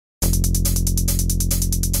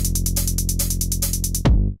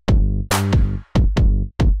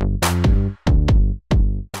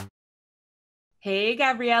Hey,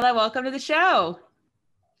 Gabriela, welcome to the show.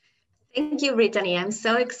 Thank you, Brittany. I'm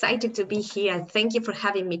so excited to be here. Thank you for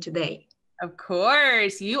having me today. Of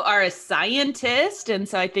course, you are a scientist, and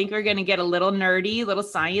so I think we're going to get a little nerdy, a little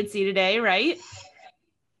sciencey today, right?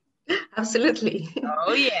 Absolutely.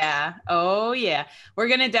 Oh yeah. Oh yeah. We're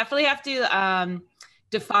going to definitely have to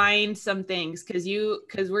define some things because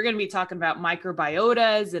we're going to be talking about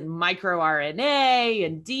microbiotas and microRNA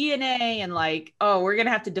and DNA and we're going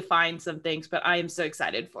to have to define some things, but I am so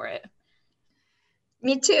excited for it.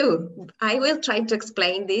 Me too. I will try to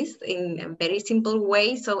explain this in a very simple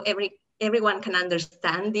way so everyone can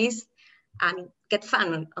understand this and get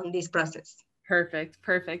fun on this process.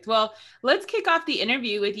 Perfect. Well, let's kick off the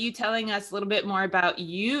interview with you telling us a little bit more about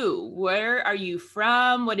you. Where are you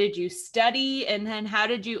from? What did you study? And then how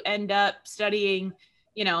did you end up studying,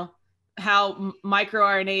 how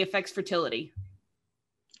microRNA affects fertility?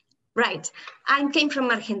 Right. I came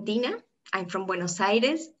from Argentina. I'm from Buenos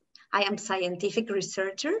Aires. I am a scientific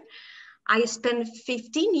researcher. I spent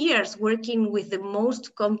 15 years working with the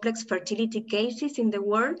most complex fertility cases in the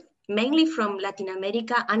world, mainly from Latin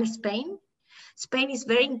America and Spain. Spain is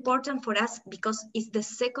very important for us because it's the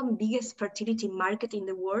second biggest fertility market in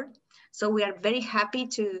the world. So we are very happy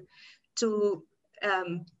to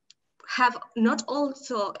have not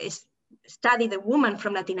also study the woman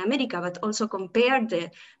from Latin America, but also compare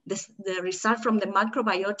the result from the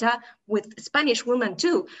microbiota with Spanish women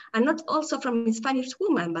too. And not also from Spanish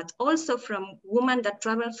women, but also from women that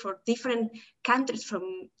travel for different countries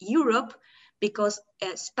from Europe, because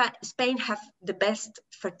Spain have the best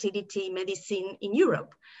fertility medicine in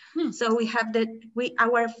Europe. So we have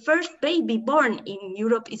our first baby born in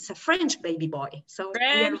Europe is a French baby boy. So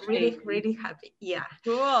we are really, really happy. Yeah.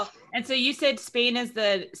 Cool. And so you said Spain is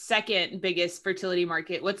the second biggest fertility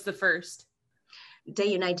market. What's the first? The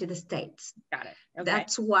United States. Got it. Okay.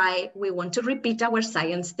 That's why we want to repeat our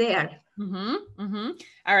science there. All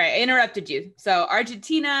right. I interrupted you. So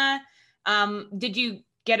Argentina, did you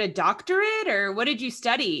get a doctorate or what did you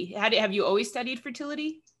study? Have you always studied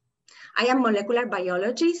fertility? I am a molecular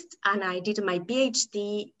biologist and I did my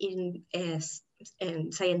PhD in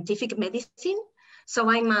scientific medicine. So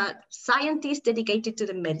I'm a scientist dedicated to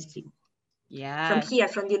the medicine. Yeah.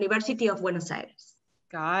 From the University of Buenos Aires.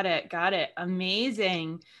 Got it.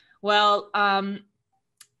 Amazing. Well,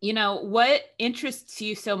 what interests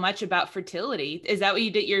you so much about fertility? Is that what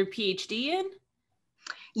you did your PhD in?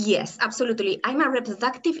 Yes, absolutely. I'm a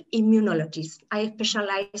reproductive immunologist. I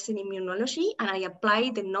specialize in immunology and I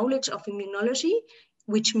apply the knowledge of immunology,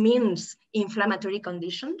 which means inflammatory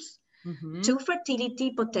conditions, to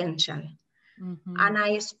fertility potential. And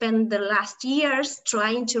I spent the last years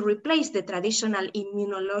trying to replace the traditional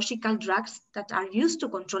immunological drugs that are used to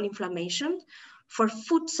control inflammation for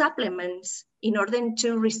food supplements in order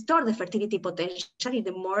to restore the fertility potential in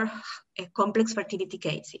the more complex fertility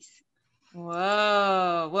cases.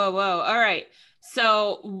 Whoa. All right.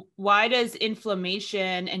 So why does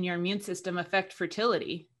inflammation and your immune system affect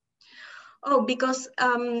fertility? Oh, because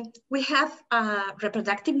we have a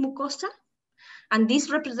reproductive mucosa, and this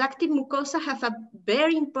reproductive mucosa have a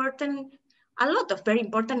lot of very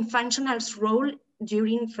important functional role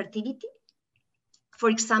during fertility. For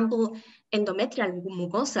example, endometrial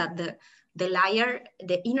mucosa,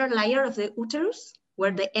 the inner layer of the uterus,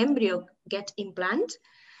 where the embryo gets implanted,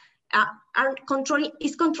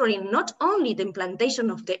 is controlling not only the implantation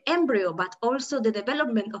of the embryo, but also the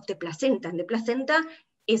development of the placenta. And the placenta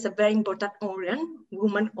is a very important organ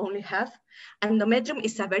women only have. Endometrium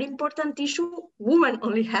is a very important tissue women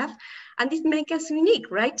only have. And this makes us unique,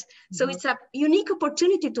 right? So it's a unique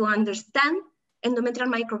opportunity to understand endometrial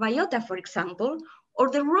microbiota, for example, or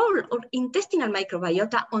the role of intestinal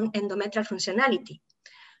microbiota on endometrial functionality.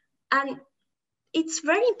 And it's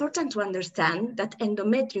very important to understand that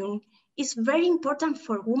endometrium is very important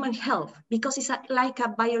for women's health because it's like a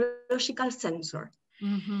biological sensor.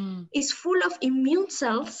 It's full of immune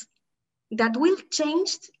cells that will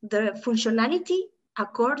change the functionality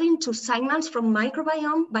according to signals from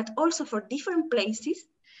microbiome, but also for different places.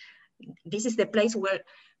 This is the place where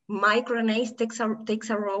microRNA takes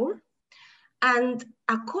a role. And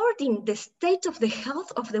according to the state of the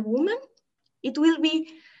health of the woman, it will be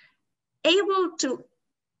able to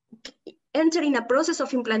enter in a process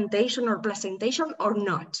of implantation or placentation or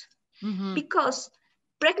not. Because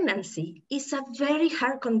pregnancy is a very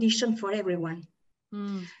hard condition for everyone.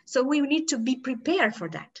 So we need to be prepared for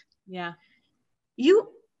that. Yeah. You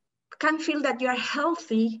can feel that you are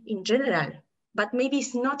healthy in general, but maybe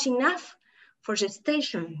it's not enough for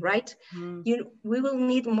gestation, right? We will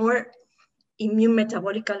need more immune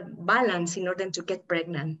metabolic balance in order to get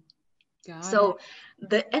pregnant. So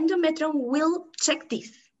the endometrium will check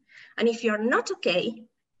this. And if you're not okay,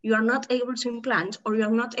 you are not able to implant, or you're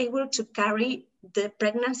not able to carry the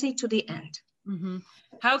pregnancy to the end. Mm-hmm.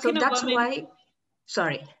 How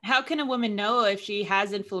can a woman know if she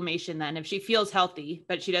has inflammation then, if she feels healthy,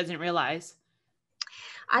 but she doesn't realize?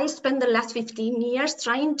 I spent the last 15 years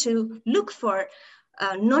trying to look for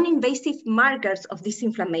non-invasive markers of this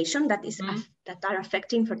inflammation that are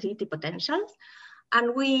affecting fertility potential.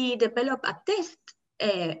 And we developed a test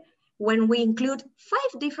when we include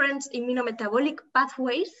 5 different immunometabolic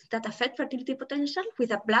pathways that affect fertility potential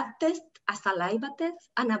with a blood test, a saliva test,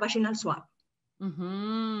 and a vaginal swab.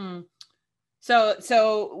 Mm-hmm.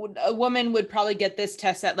 So a woman would probably get this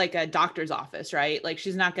test at like a doctor's office, right? Like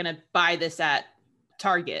she's not going to buy this at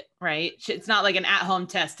Target, right? It's not like an at-home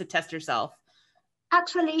test to test herself.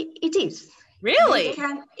 Actually, it is. Really? They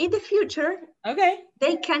can, in the future,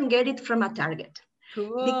 they can get it from a Target.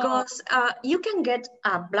 Cool. Because you can get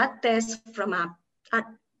a blood test from a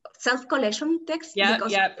self-collection test.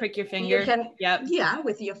 Prick your finger. You can,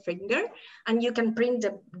 with your finger, and you can print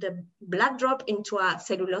the blood drop into a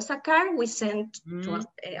cellulosa card. We send to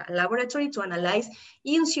a laboratory to analyze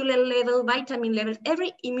insulin level, vitamin level,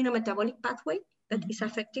 every immunometabolic pathway that is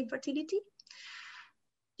affecting fertility.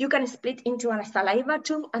 You can split into a saliva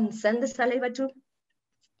tube and send the saliva tube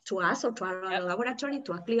to us or to our laboratory,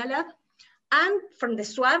 to a CLIA lab. And from the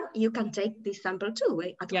swab, you can take this sample too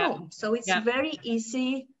at home. So it's a very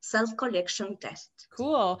easy self-collection test.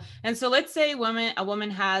 Cool. And so let's say a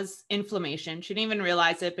woman has inflammation. She didn't even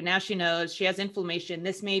realize it, but now she knows she has inflammation.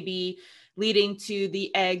 This may be leading to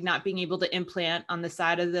the egg not being able to implant on the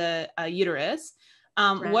side of the uterus.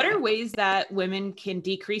 What are ways that women can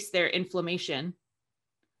decrease their inflammation?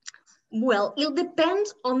 Well, it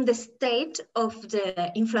depends on the state of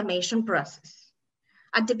the inflammation process.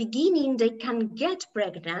 At the beginning, they can get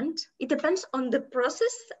pregnant. It depends on the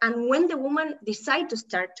process and when the woman decides to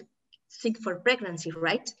start to seek for pregnancy,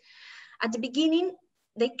 right? At the beginning,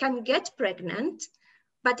 they can get pregnant,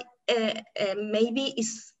 but maybe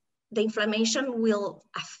the inflammation will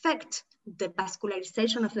affect the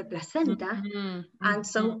vascularization of the placenta. And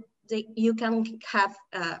so you can have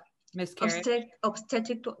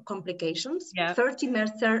obstetric complications, third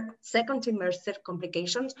trimester, second trimester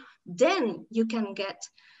complications. Then you can get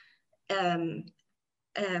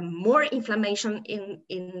more inflammation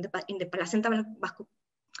in the placenta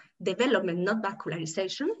development, not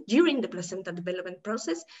vascularization, during the placenta development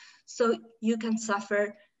process. So you can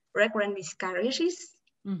suffer recurrent miscarriages.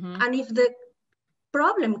 And if the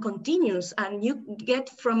problem continues and you get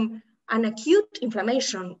from an acute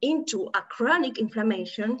inflammation into a chronic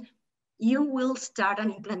inflammation, you will start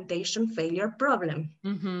an implantation failure problem.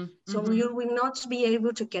 So you will not be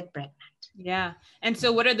able to get pregnant. Yeah. And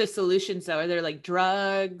so what are the solutions though? Are there like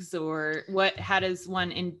drugs or how does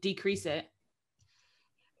one decrease it?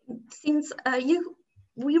 Since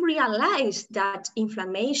we realized that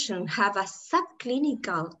inflammation have a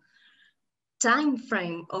subclinical time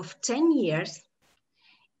frame of 10 years,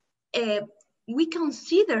 we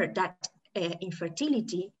consider that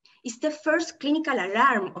infertility is the first clinical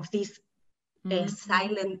alarm of this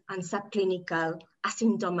silent and subclinical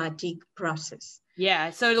asymptomatic process.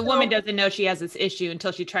 Yeah, so the woman doesn't know she has this issue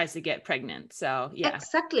until she tries to get pregnant. So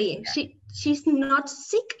exactly. She's not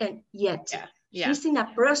sick yet. She's in a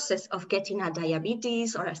process of getting a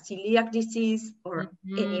diabetes or a celiac disease or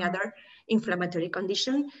any other inflammatory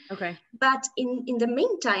condition. But in the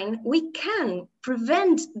meantime, we can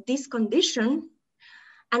prevent this condition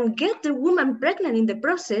and get the woman pregnant in the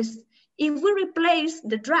process if we replace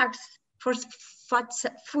the drugs for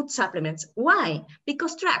food supplements. Why?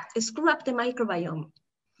 Because drugs screw up the microbiome.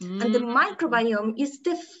 And the microbiome is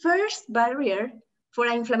the first barrier for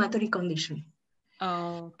an inflammatory condition.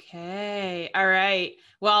 Okay. All right.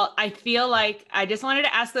 Well, I feel like I just wanted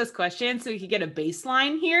to ask those questions so we could get a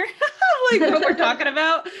baseline here, like what we're talking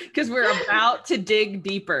about, because we're about to dig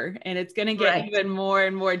deeper and it's going to get even more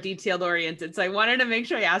and more detailed oriented. So I wanted to make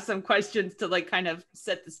sure I asked some questions to like kind of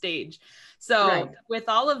set the stage. So with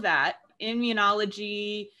all of that,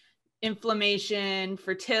 immunology, inflammation,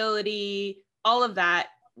 fertility, all of that,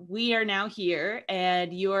 we are now here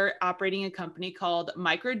and you're operating a company called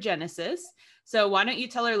Microgenesis. So why don't you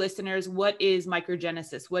tell our listeners, what is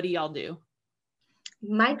Microgenesis? What do y'all do?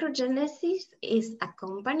 Microgenesis is a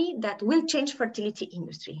company that will change fertility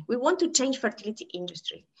industry. We want to change fertility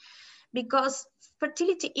industry because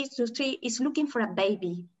fertility industry is looking for a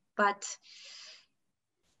baby, but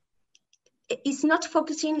it's not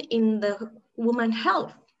focusing in the woman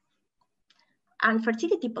health. And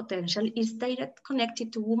fertility potential is direct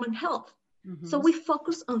connected to woman health. So we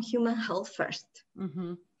focus on human health first.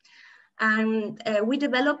 And we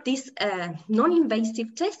developed this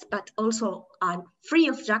non-invasive test, but also free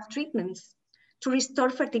of drug treatments to restore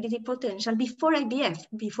fertility potential before IVF,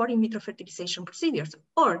 before in vitro fertilization procedures.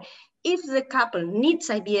 Or if the couple needs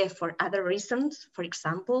IVF for other reasons, for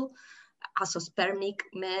example, azoospermic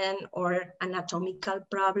men or anatomical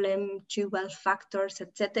problem, tubal factors,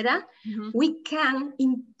 etc., we can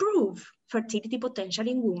improve fertility potential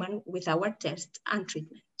in women with our test and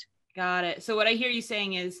treatment. Got it. So what I hear you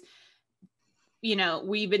saying is, you know,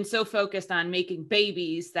 we've been so focused on making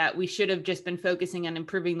babies that we should have just been focusing on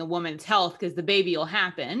improving the woman's health because the baby will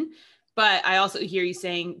happen. But I also hear you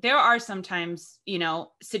saying there are sometimes, you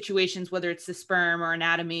know, situations, whether it's the sperm or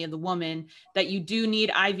anatomy of the woman, that you do need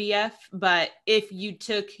IVF. But if you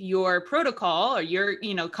took your protocol or your,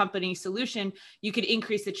 you know, company solution, you could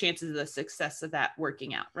increase the chances of the success of that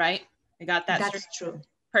working out, right? I got that. That's true.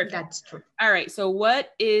 Perfect. That's true. All right. So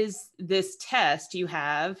what is this test you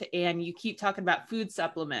have? And you keep talking about food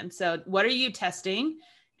supplements. So what are you testing?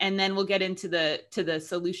 And then we'll get into the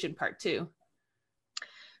solution part too.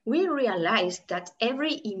 We realized that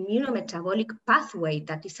every immunometabolic pathway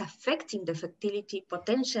that is affecting the fertility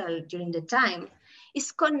potential during the time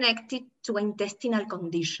is connected to an intestinal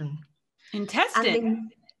condition.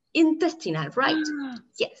 Intestinal, right?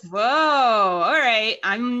 Yes. Whoa. All right.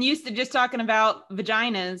 I'm used to just talking about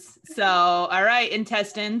vaginas. So, all right,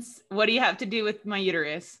 intestines. What do you have to do with my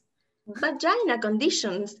uterus? Vagina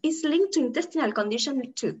conditions is linked to intestinal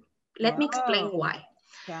condition too. Let me explain why.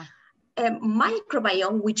 Yeah.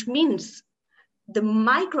 Microbiome, which means the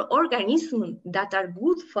microorganisms that are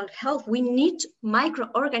good for health. We need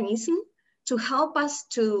microorganisms to help us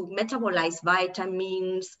to metabolize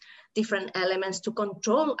vitamins, different elements to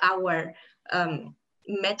control our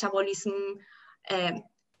metabolism.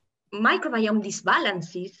 Microbiome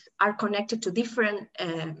disbalances are connected to different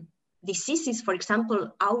diseases, for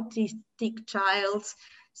example, autistic childs,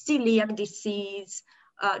 celiac disease,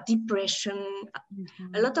 depression.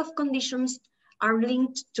 A lot of conditions are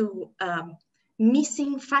linked to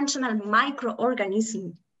missing functional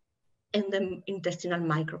microorganisms in the intestinal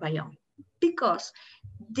microbiome, because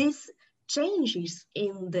these changes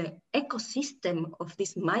in the ecosystem of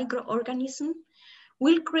this microorganism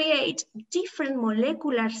will create different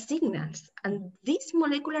molecular signals. And these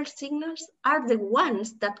molecular signals are the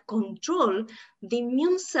ones that control the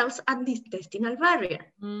immune cells at the intestinal barrier.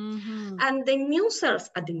 And the immune cells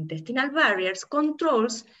at the intestinal barriers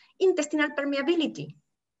controls intestinal permeability.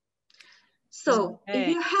 So if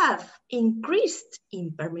you have increased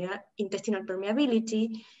intestinal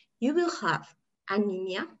permeability, you will have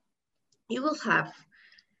anemia, you will have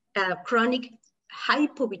chronic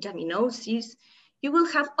hypovitaminosis, you will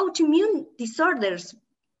have autoimmune disorders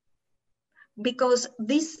because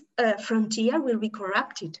this frontier will be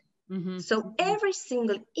corrupted. So every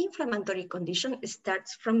single inflammatory condition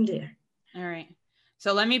starts from there. All right.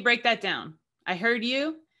 So let me break that down. I heard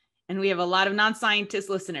you, and we have a lot of non-scientist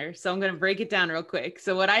listeners. So I'm going to break it down real quick.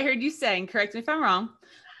 So what I heard you saying, correct me if I'm wrong,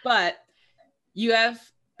 but you have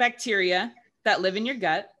bacteria that live in your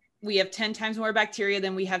gut. We have 10 times more bacteria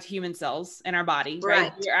than we have human cells in our body,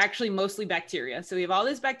 right? We're actually mostly bacteria. So we have all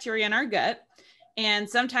this bacteria in our gut. And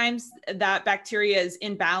sometimes that bacteria is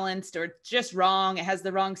imbalanced or just wrong. It has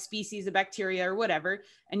the wrong species of bacteria or whatever.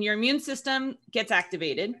 And your immune system gets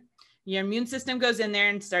activated. Your immune system goes in there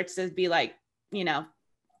and starts to be like, you know,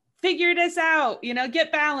 figure this out, you know,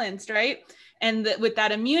 get balanced, right? And with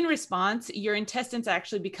that immune response, your intestines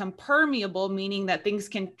actually become permeable, meaning that things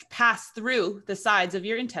can pass through the sides of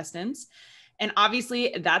your intestines. And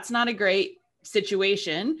obviously that's not a great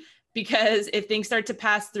situation, because if things start to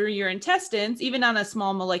pass through your intestines, even on a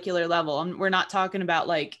small molecular level, and we're not talking about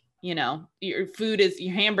like, you know, your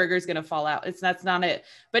hamburger is going to fall out. That's not it.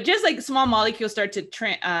 But just like small molecules start to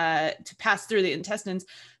pass through the intestines,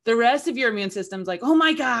 the rest of your immune system's like, oh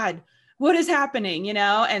my God, what is happening? You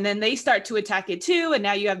know, and then they start to attack it too. And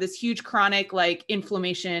now you have this huge chronic like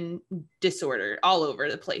inflammation disorder all over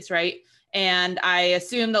the place. Right. And I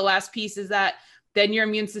assume the last piece is that then your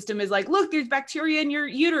immune system is like, look, there's bacteria in your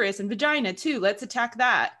uterus and vagina too. Let's attack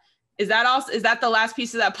that. Is that the last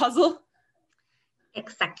piece of that puzzle?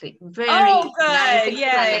 Exactly. Very good. Nice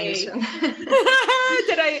Yay. explanation.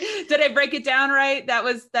 Did I break it down right?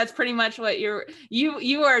 That's pretty much what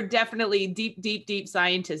you are definitely deep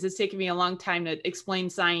scientist. It's taken me a long time to explain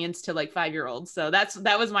science to like 5-year-olds. So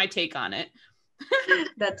that was my take on it.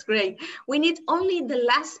 That's great. We need only the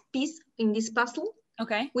last piece in this puzzle.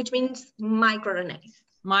 Okay. Which means microRNAs.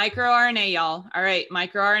 MicroRNA, y'all. All right,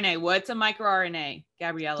 microRNA. What's a microRNA,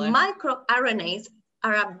 Gabriela? MicroRNAs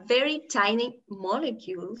are a very tiny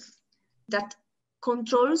molecules that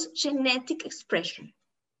controls genetic expression.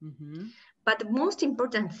 But the most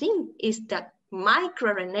important thing is that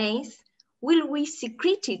microRNAs will be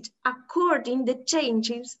secreted according to the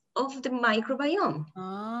changes of the microbiome.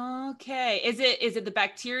 Okay. Is it the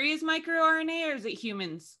bacteria's microRNA or is it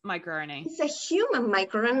humans' microRNA? It's a human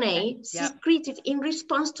microRNA Okay. Yep. secreted in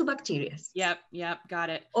response to bacteria. Yep. Got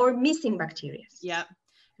it. Or missing bacteria. Yep.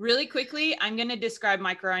 Really quickly, I'm going to describe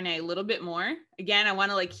microRNA a little bit more. Again, I want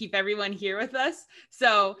to like keep everyone here with us.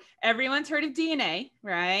 So everyone's heard of DNA,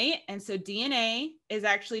 right? And so DNA is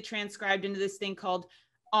actually transcribed into this thing called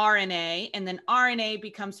RNA, and then RNA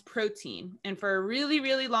becomes protein. And for a really,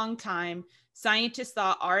 really long time, scientists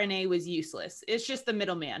thought RNA was useless. It's just the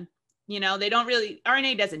middleman. You know, they don't really,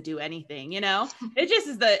 RNA doesn't do anything, you know, it just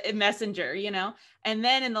is the messenger, you know. And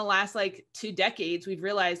then in the last like 2 decades, we've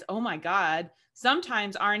realized, oh my God,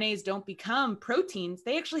 sometimes RNAs don't become proteins.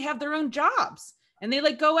 They actually have their own jobs and they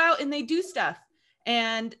like go out and they do stuff.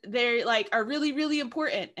 And they're like are really, really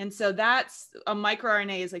important. And so that's a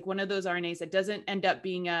microRNA is like one of those RNAs that doesn't end up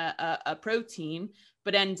being a protein,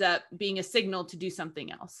 but ends up being a signal to do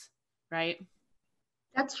something else, right?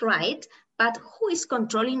 That's right. But who is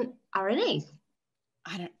controlling RNAs?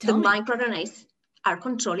 The microRNAs are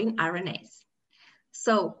controlling RNAs.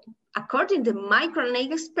 So according to the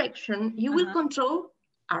microRNA expression, you will control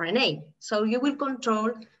RNA. So you will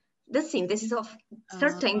control the synthesis of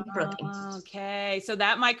certain proteins. Okay, so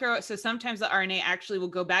so sometimes the RNA actually will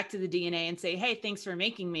go back to the DNA and say, hey, thanks for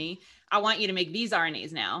making me. I want you to make these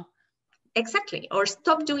RNAs now. Exactly, or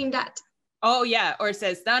stop doing that. Oh yeah, or it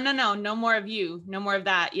says, no more of you, no more of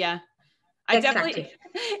that, yeah. I definitely,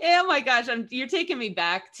 oh my gosh, you're taking me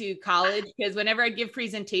back to college because whenever I give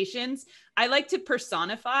presentations, I like to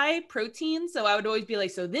personify proteins. So I would always be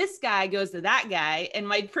like, so this guy goes to that guy. And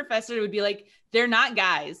my professor would be like, they're not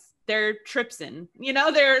guys. They're trypsin, you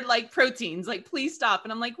know, they're like proteins, like, please stop.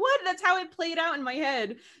 And I'm like, what? That's how it played out in my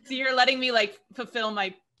head. So you're letting me like fulfill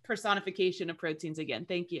my personification of proteins again.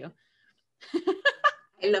 Thank you.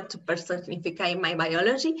 I love to personify my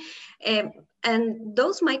biology. And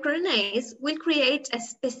those microRNAs will create a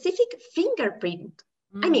specific fingerprint.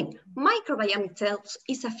 I mean, microbiome itself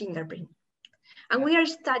is a fingerprint. And we are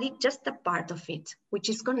studying just a part of it, which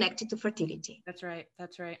is connected to fertility. That's right.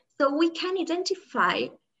 So we can identify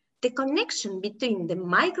the connection between the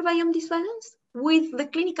microbiome disbalance with the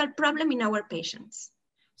clinical problem in our patients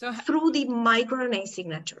through the microRNA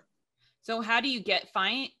signature. So how do you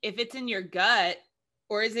find if it's in your gut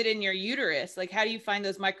or is it in your uterus? Like, how do you find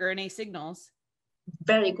those microRNA signals?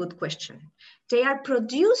 Very good question. They are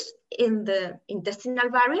produced in the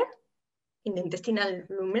intestinal barrier, in the intestinal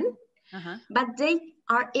lumen, but they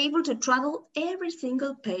are able to travel every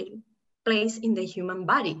single place in the human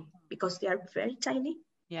body because they are very tiny.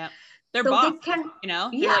 Yeah, they're bosses, you know,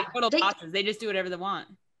 they're like total bosses. They just do whatever they want.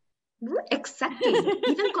 Exactly,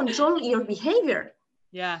 even control your behavior.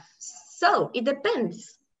 Yeah. So it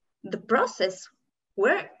depends the process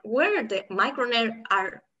where the microRNA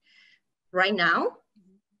are right now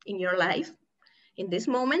in your life, in this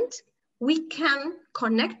moment, we can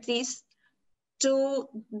connect this to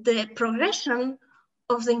the progression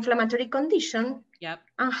of the inflammatory condition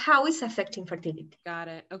and how it's affecting fertility. Got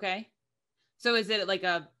it. Okay. So is it like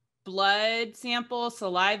a blood sample,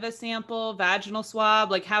 saliva sample, vaginal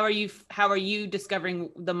swab? Like how are you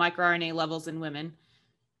discovering the microRNA levels in women?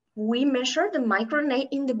 We measure the microRNA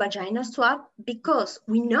in the vaginal swab because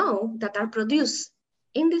we know that are produced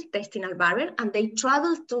in the intestinal barrier and they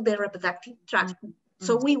travel to the reproductive tract.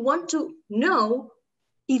 So we want to know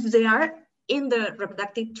if they are in the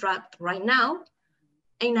reproductive tract right now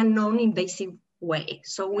in a non-invasive way.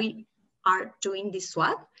 So we are doing this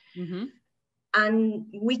swab and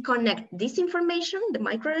we connect this information, the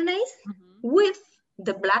microRNAs, with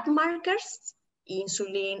the blood markers,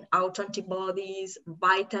 insulin, autoantibodies,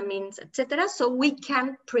 vitamins, etc. So we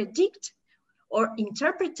can predict or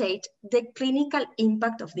interpret the clinical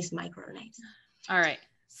impact of these microRNAs. All right.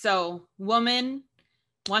 So woman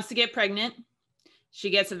wants to get pregnant. She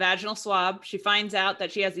gets a vaginal swab. She finds out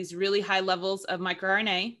that she has these really high levels of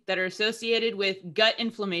microRNA that are associated with gut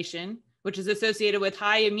inflammation, which is associated with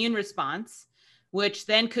high immune response, which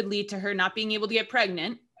then could lead to her not being able to get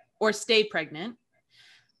pregnant or stay pregnant.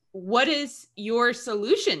 What is your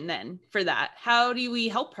solution then for that? How do we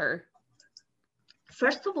help her?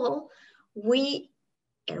 First of all, we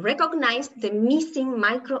recognize the missing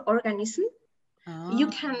microorganism. You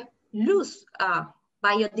can lose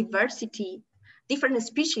biodiversity, different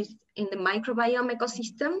species in the microbiome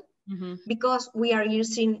ecosystem because we are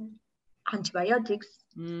using antibiotics,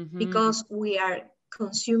 because we are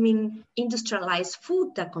consuming industrialized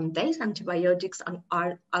food that contains antibiotics and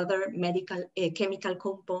other medical chemical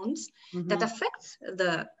compounds that affects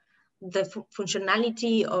the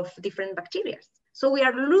functionality of different bacteria. So we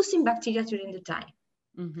are losing bacteria during the time.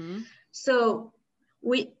 So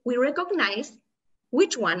we recognize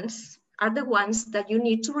which ones are the ones that you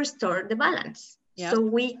need to restore the balance. Yep. So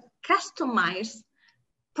we customize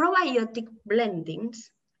probiotic blendings.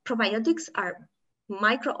 Probiotics are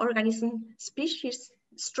microorganism species,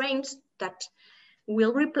 strains that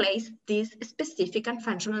will replace this specific and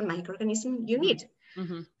functional microorganism you need.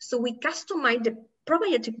 So we customize the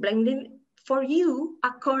probiotic blending for you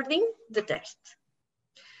according to the test.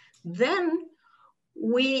 Then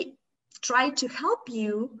we try to help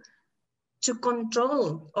you to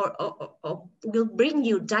control or will bring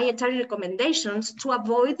you dietary recommendations to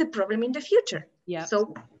avoid the problem in the future. Yeah.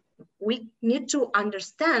 So we need to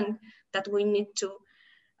understand that we need to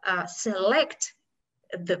select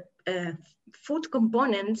the food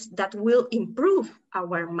components that will improve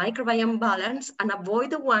our microbiome balance and avoid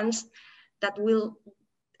the ones that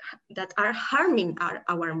are harming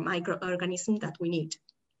our microorganism that we need,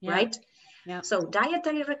 right? Yeah. So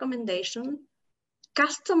dietary recommendation,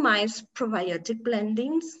 customized probiotic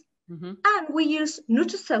blendings, and we use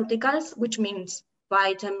nutraceuticals, which means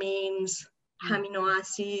vitamins, amino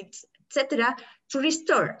acids, etc., to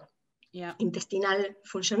restore intestinal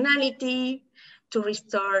functionality, to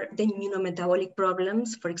restore the immunometabolic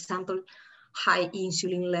problems, for example, high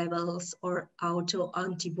insulin levels or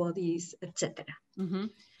autoantibodies, etc.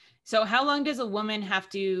 So how long does a woman have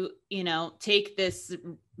to, take this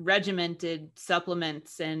regimented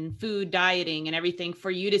supplements and food dieting and everything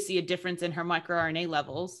for you to see a difference in her microRNA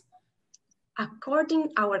levels? According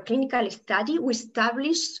to our clinical study, we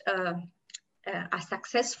established a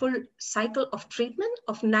successful cycle of treatment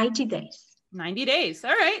of 90 days. 90 days.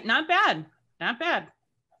 All right. Not bad. Not bad.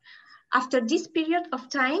 After this period of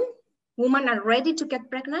time, women are ready to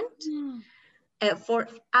get pregnant for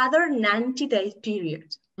other 90-day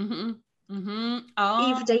period. If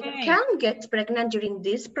they can get pregnant during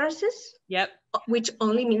this process, which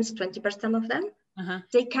only means 20% of them,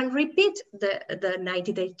 they can repeat the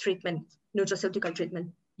 90-day treatment, nutraceutical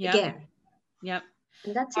treatment again. Yep.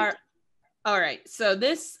 And that's it. All right. So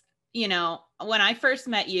this, when I first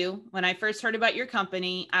met you, when I first heard about your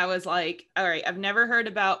company, I was like, all right, I've never heard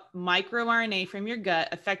about microRNA from your gut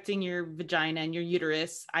affecting your vagina and your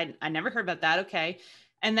uterus. I never heard about that. Okay.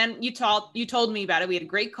 And then you told me about it. We had a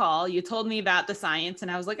great call. You told me about the science and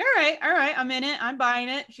I was like, all right, I'm in it. I'm buying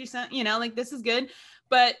it. She said, this is good,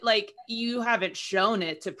 but you haven't shown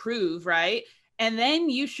it to prove, right? And then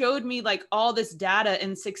you showed me all this data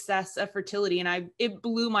and success of fertility. And it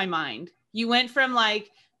blew my mind. You went from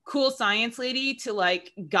cool science lady to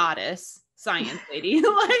goddess science lady.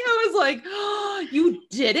 I was like, oh, you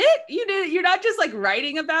did it. You did it. You're not just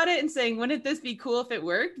writing about it and saying, wouldn't this be cool if it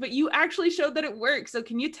worked? But you actually showed that it works. So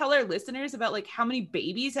can you tell our listeners about how many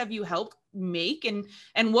babies have you helped make and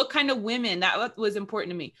what kind of women, that was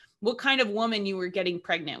important to me. What kind of woman you were getting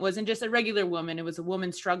pregnant? It wasn't just a regular woman. It was a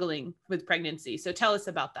woman struggling with pregnancy. So tell us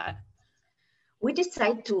about that. We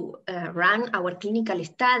decided to run our clinical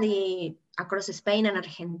study across Spain and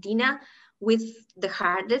Argentina with the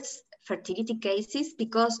hardest fertility cases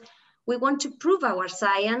because we want to prove our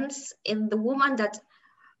science in the woman that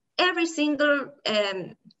every single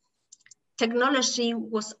technology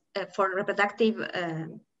was for reproductive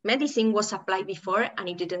medicine was applied before and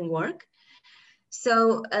it didn't work.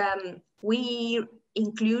 So we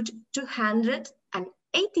include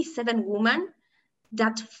 287 women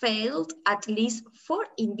that failed at least 4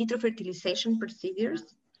 in vitro fertilization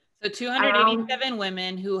procedures. So 287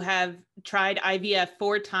 women who have tried IVF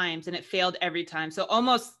 4 times and it failed every time. So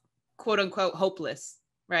almost quote unquote hopeless,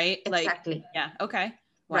 right? Exactly. Okay.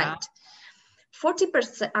 Wow. Right.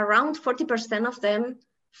 40%, around 40% of them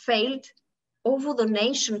failed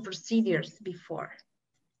ovulation procedures before.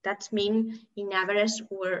 That means in average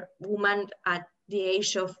were women at the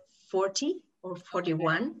age of 40 or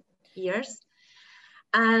 41 years.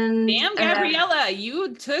 And damn, Gabriela,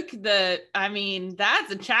 you took that's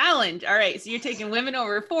a challenge. All right. So you're taking women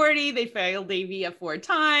over 40, they failed IVF 4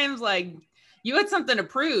 times. You had something to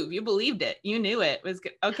prove. You believed it. You knew it was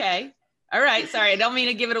good. Okay. All right. Sorry. I don't mean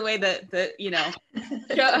to give it away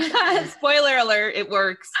spoiler alert, it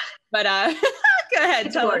works, but go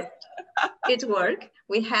ahead. It worked.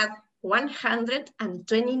 We have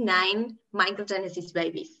 129 microgenesis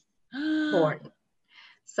babies born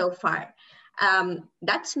so far.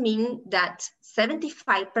 That means that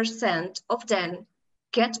 75% of them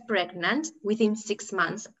get pregnant within 6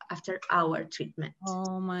 months after our treatment.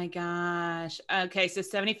 Oh my gosh. Okay. So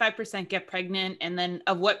 75% get pregnant. And then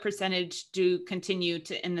of what percentage do continue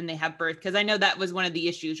to, and then they have birth? Because I know that was one of the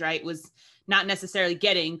issues, right? Was not necessarily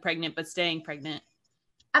getting pregnant, but staying pregnant.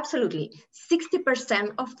 Absolutely.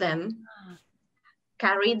 60% of them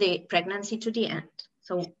carry the pregnancy to the end.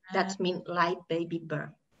 So that means live baby birth.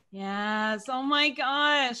 Yes. Oh my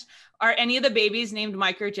gosh. Are any of the babies named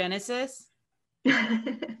Microgenesis?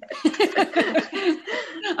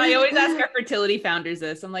 I always ask our fertility founders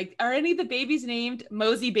this. I'm like, are any of the babies named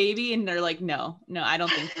Mosey Baby? And they're like, no, I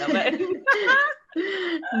don't think so. But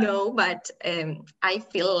no, but I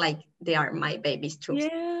feel like they are my babies too.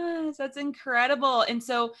 Yes, that's incredible. And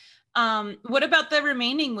so what about the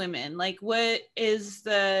remaining women? Like, what is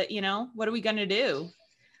the, what are we going to do?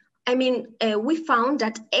 I mean, we found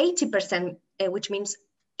that 80%, which means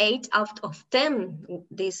 8 out of 10,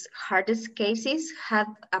 these hardest cases have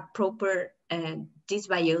a proper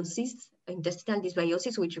dysbiosis, intestinal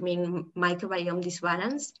dysbiosis, which means microbiome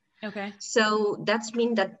disbalance. Okay. So that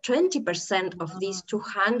means that 20% of these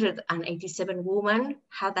 287 women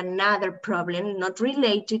had another problem not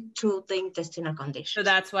related to the intestinal condition. So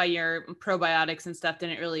that's why your probiotics and stuff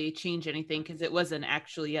didn't really change anything, because it wasn't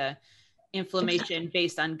actually a inflammation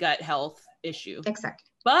based on gut health issue. Exactly.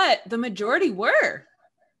 But the majority were.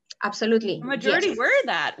 Absolutely. The majority were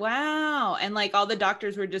that. Wow. And like all the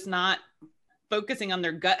doctors were just not focusing on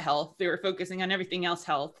their gut health. They were focusing on everything else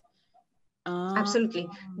health. Absolutely.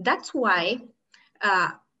 That's why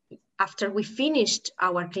after we finished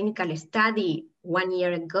our clinical study 1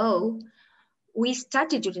 year ago, we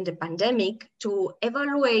started during the pandemic to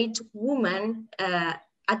evaluate women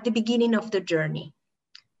at the beginning of the journey,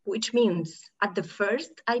 which means at the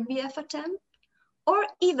first IVF attempt, or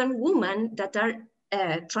even women that are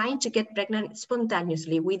trying to get pregnant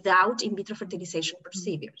spontaneously without in vitro fertilization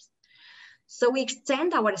procedures. So we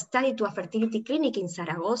extend our study to a fertility clinic in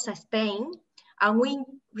Zaragoza, Spain, and we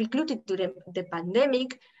recruited during the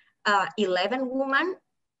pandemic 11 women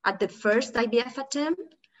at the first IVF attempt,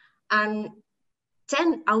 and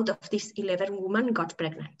 10 out of these 11 women got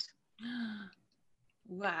pregnant.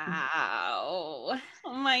 Wow.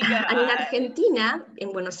 Oh my God. And in Argentina,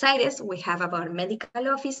 in Buenos Aires, we have our medical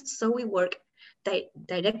office, so we work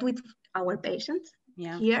direct with our patients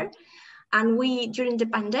here. And during the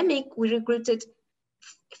pandemic, we recruited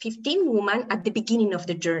 15 women at the beginning of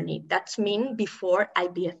the journey. That means before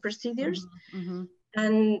IVF procedures. Mm-hmm.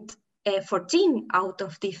 And 14 out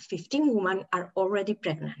of the 15 women are already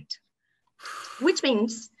pregnant, which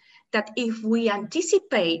means that if we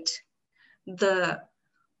anticipate the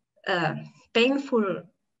painful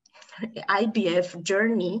IVF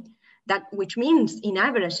journey, which means in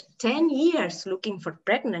average 10 years looking for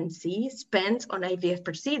pregnancy spent on IVF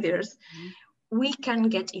procedures, we can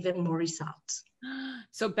get even more results.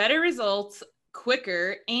 So better results,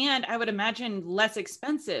 quicker, and I would imagine less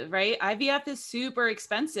expensive, right? IVF is super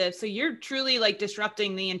expensive. So you're truly like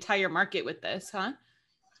disrupting the entire market with this, huh?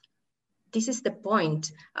 This is the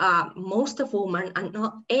point. Most of women are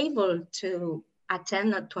not able to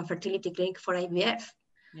attend to a fertility clinic for IVF.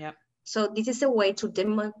 Yep. So this is a way to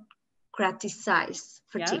democratize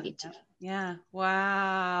fertility. Yeah.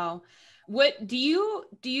 Wow. What do you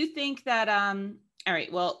think that, all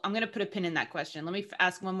right, well, I'm going to put a pin in that question. Let me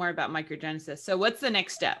ask one more about microgenesis. So what's the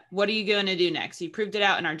next step? What are you going to do next? You proved it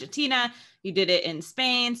out in Argentina. You did it in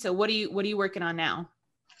Spain. So what are you working on now?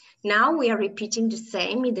 Now we are repeating the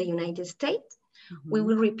same in the United States. Mm-hmm. We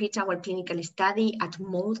will repeat our clinical study at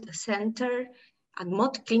Mold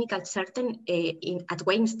Clinical Center at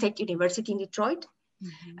Wayne State University in Detroit.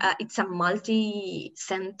 Mm-hmm. It's a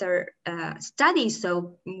multi-center study,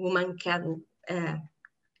 so women can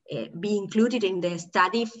be included in the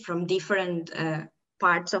study from different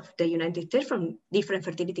parts of the United States, from different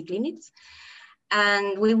fertility clinics.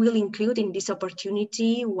 And we will include in this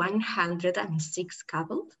opportunity 106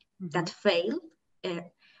 couples that failed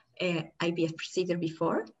IVF procedure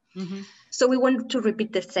before. Mm-hmm. So we want to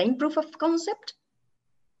repeat the same proof of concept,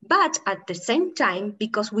 but at the same time,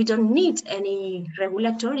 because we don't need any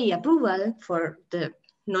regulatory approval for the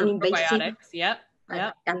non-invasive probiotics, yep.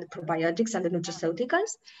 And the probiotics and the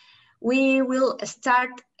nutraceuticals, we will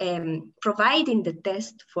start providing the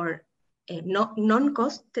test for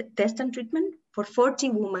non-cost test and treatment for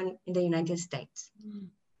 40 women in the United States.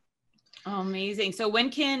 Oh, amazing. So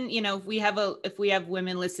when can, if we have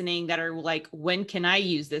women listening that are like, when can I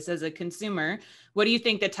use this as a consumer? What do you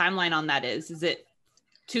think the timeline on that is? Is it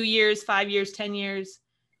 2 years, 5 years, 10 years?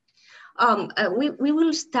 We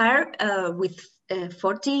will start with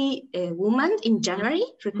 40 women in January,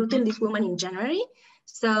 recruiting these women in January.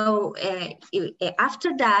 So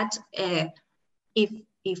after that,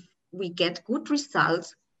 if we get good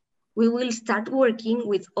results, we will start working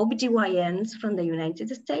with OBGYNs from the United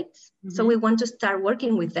States. Mm-hmm. So we want to start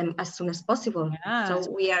working with them as soon as possible. Yeah. So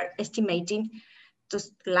we are estimating to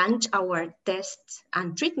launch our tests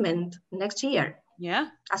and treatment next year. Yeah.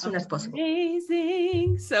 As soon as possible.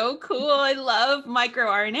 Amazing. So cool. I love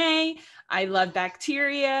microRNA. I love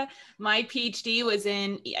bacteria. My PhD was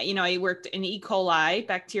in, I worked in E. coli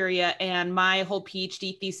bacteria, and my whole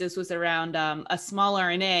PhD thesis was around a small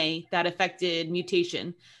RNA that affected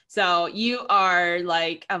mutation. So you are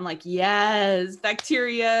like, I'm like, yes,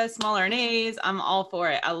 bacteria, small RNAs. I'm all for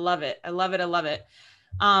it. I love it. I love it. I love it.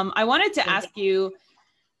 I wanted to ask you,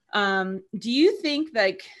 do you think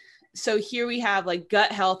so here we have like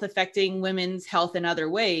gut health affecting women's health in other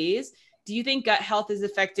ways. Do you think gut health is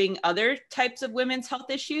affecting other types of women's health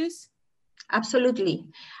issues? Absolutely.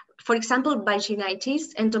 For example,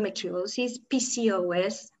 vaginitis, endometriosis,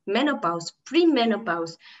 PCOS, menopause,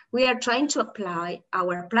 premenopause. We are trying to apply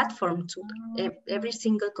our platform to every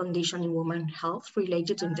single condition in women's health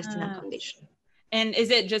related to intestinal condition. And is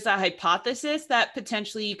it just a hypothesis that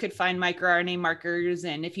potentially you could find microRNA markers,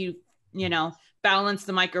 and if you balance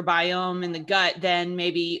the microbiome in the gut, then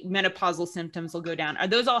maybe menopausal symptoms will go down? Are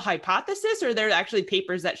those all hypotheses, or are there actually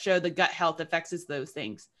papers that show the gut health affects those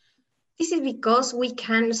things? This is because we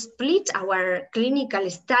can split our clinical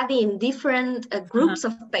study in different groups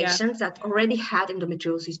of patients that already had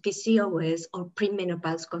endometriosis, PCOS, or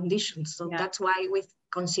premenopause conditions. So that's why we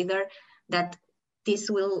consider that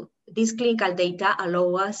this clinical data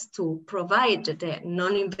allow us to provide the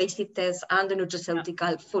non-invasive tests and the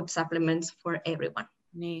nutraceutical food supplements for everyone.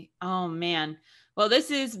 Oh man. Well, this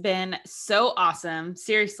has been so awesome.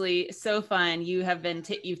 Seriously, so fun. You have been,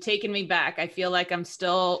 you've taken me back. I feel like I'm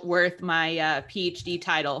still worth my PhD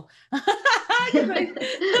title.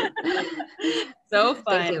 So fun.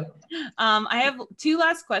 Thank you. I have two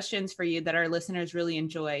last questions for you that our listeners really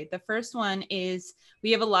enjoy. The first one is,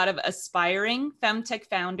 we have a lot of aspiring FemTech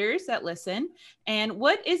founders that listen. And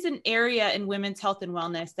what is an area in women's health and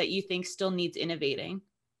wellness that you think still needs innovating?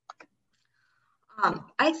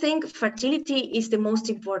 I think fertility is the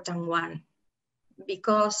most important one,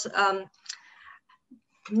 because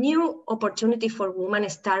new opportunity for women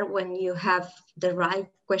start when you have the right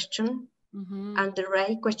question. Mm-hmm. And the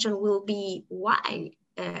right question will be why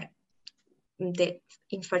the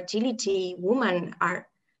infertility women are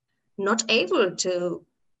not able to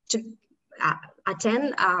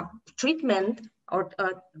attend a treatment, or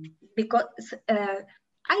because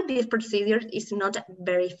IVF procedure is not a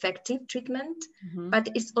very effective treatment, mm-hmm. but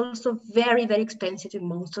it's also very, very expensive in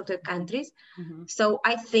most of the countries. Mm-hmm. So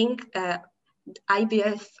I think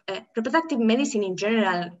IVF, reproductive medicine in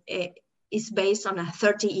general, is based on a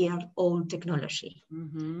 30-year-old technology.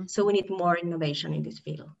 Mm-hmm. So we need more innovation in this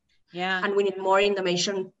field. Yeah. And we need more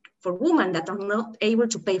innovation for women that are not able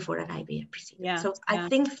to pay for an IVF procedure. Yeah. So I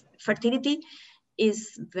think fertility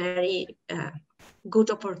is very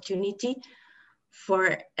good opportunity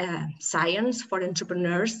for science, for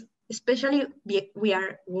entrepreneurs, especially we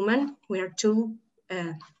are women. We are two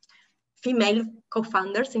female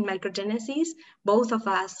co-founders in Microgenesis. Both of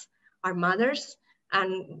us are mothers,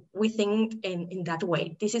 and we think in that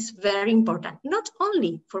way. This is very important, not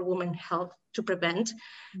only for women's health to prevent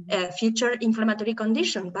future inflammatory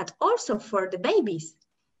condition, but also for the babies.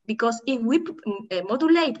 Because if we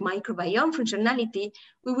modulate microbiome functionality,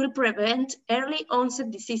 we will prevent early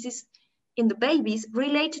onset diseases in the babies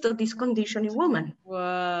related to this condition in women.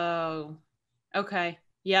 Whoa. Okay.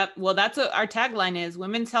 Yep. Well, that's what our tagline is.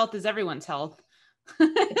 Women's health is everyone's health.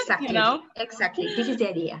 Exactly. Exactly. This is the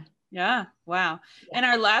idea. Yeah. Wow. Yeah. And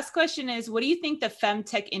our last question is, what do you think the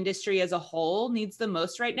FemTech industry as a whole needs the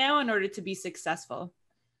most right now in order to be successful?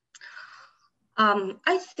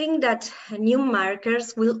 I think that new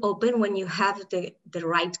markets will open when you have the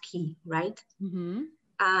right key, right? Mm-hmm.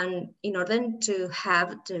 And in order to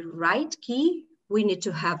have the right key, we need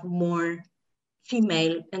to have more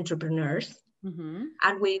female entrepreneurs. Mm-hmm.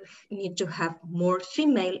 And we need to have more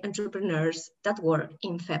female entrepreneurs that work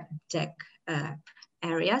in FemTech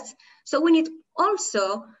areas. So we need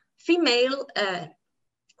also female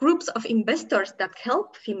groups of investors that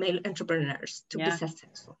help female entrepreneurs to be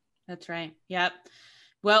successful. That's right. Yep.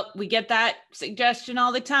 Well, we get that suggestion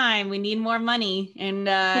all the time. We need more money. And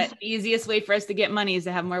the easiest way for us to get money is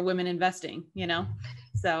to have more women investing,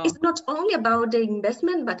 So it's not only about the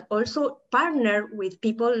investment, but also partner with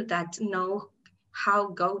people that know how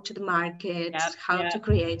to go to the market, how to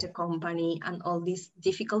create a company, and all this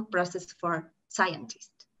difficult process for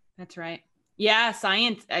scientists. That's right. Yeah,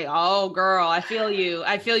 science. Oh, girl, I feel you.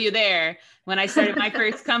 I feel you there. When I started my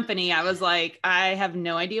first company, I was like, I have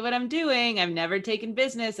no idea what I'm doing. I've never taken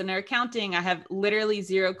business and accounting. I have literally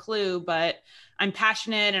zero clue, but I'm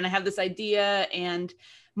passionate and I have this idea and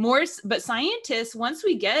more. But scientists, once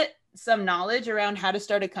we get some knowledge around how to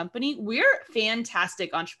start a company, we're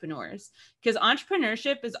fantastic entrepreneurs because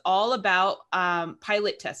entrepreneurship is all about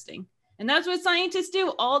pilot testing. And that's what scientists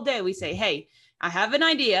do all day. We say, hey, I have an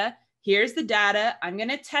idea. Here's the data. I'm going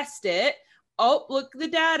to test it. Oh, look, the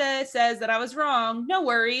data says that I was wrong. No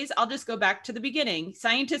worries. I'll just go back to the beginning.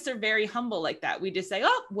 Scientists are very humble like that. We just say,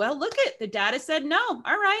 oh, well, look at the data said no. All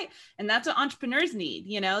right. And that's what entrepreneurs need.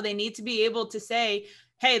 You know, they need to be able to say,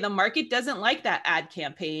 hey, the market doesn't like that ad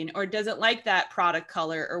campaign or doesn't like that product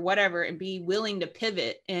color or whatever, and be willing to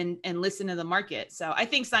pivot and listen to the market. So I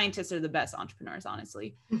think scientists are the best entrepreneurs,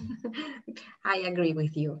 honestly. I agree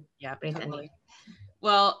with you. Yeah, totally.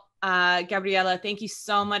 Well, Gabriela, thank you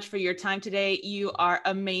so much for your time today. You are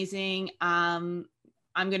amazing. I'm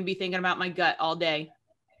going to be thinking about my gut all day.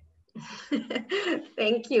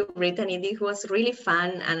 Thank you, Brittany. This was really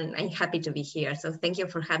fun and I'm happy to be here. So thank you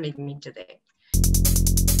for having me today.